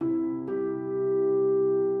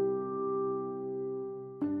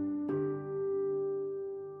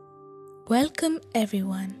Welcome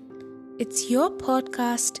everyone. It's your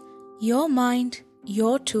podcast, Your Mind,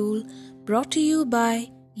 Your Tool, brought to you by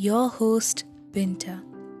your host, Binta.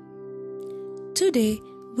 Today,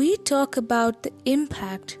 we talk about the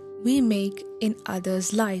impact we make in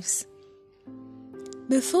others' lives.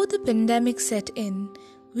 Before the pandemic set in,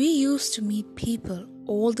 we used to meet people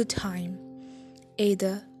all the time,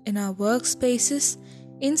 either in our workspaces,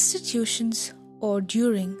 institutions, or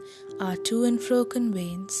during our to and fro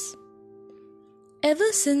conveyance.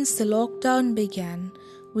 Ever since the lockdown began,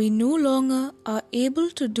 we no longer are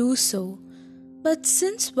able to do so, but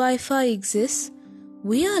since Wi-Fi exists,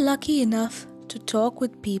 we are lucky enough to talk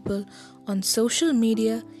with people on social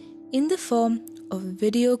media in the form of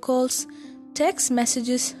video calls, text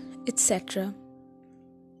messages, etc.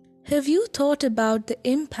 Have you thought about the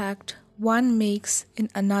impact one makes in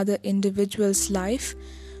another individual's life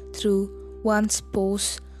through one's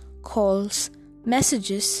posts, calls,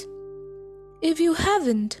 messages? If you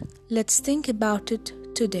haven't, let's think about it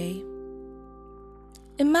today.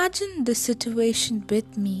 Imagine the situation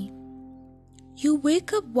with me. You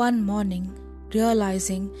wake up one morning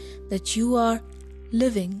realizing that you are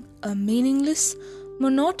living a meaningless,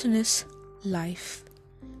 monotonous life.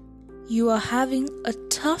 You are having a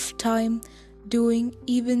tough time doing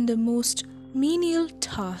even the most menial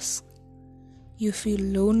tasks. You feel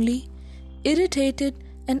lonely, irritated,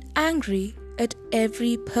 and angry at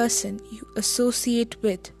every person you associate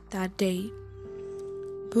with that day.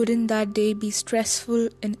 Wouldn't that day be stressful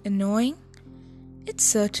and annoying? It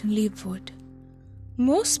certainly would.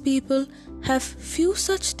 Most people have few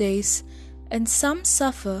such days, and some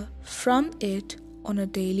suffer from it on a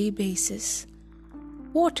daily basis.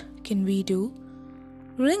 What can we do?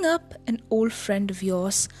 Ring up an old friend of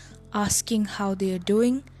yours, asking how they are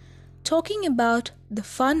doing, talking about the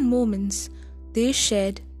fun moments they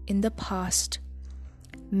shared in the past.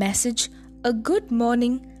 Message a good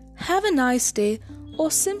morning, have a nice day, or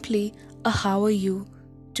simply a how are you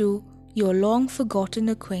to your long forgotten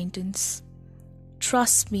acquaintance.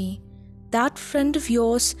 Trust me, that friend of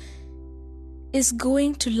yours is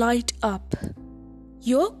going to light up.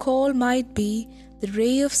 Your call might be the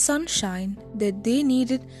ray of sunshine that they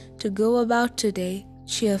needed to go about today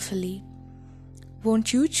cheerfully.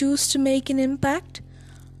 Won't you choose to make an impact?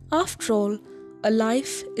 After all, a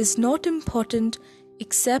life is not important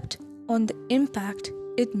except on the impact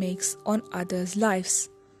it makes on others' lives.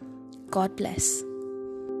 God bless.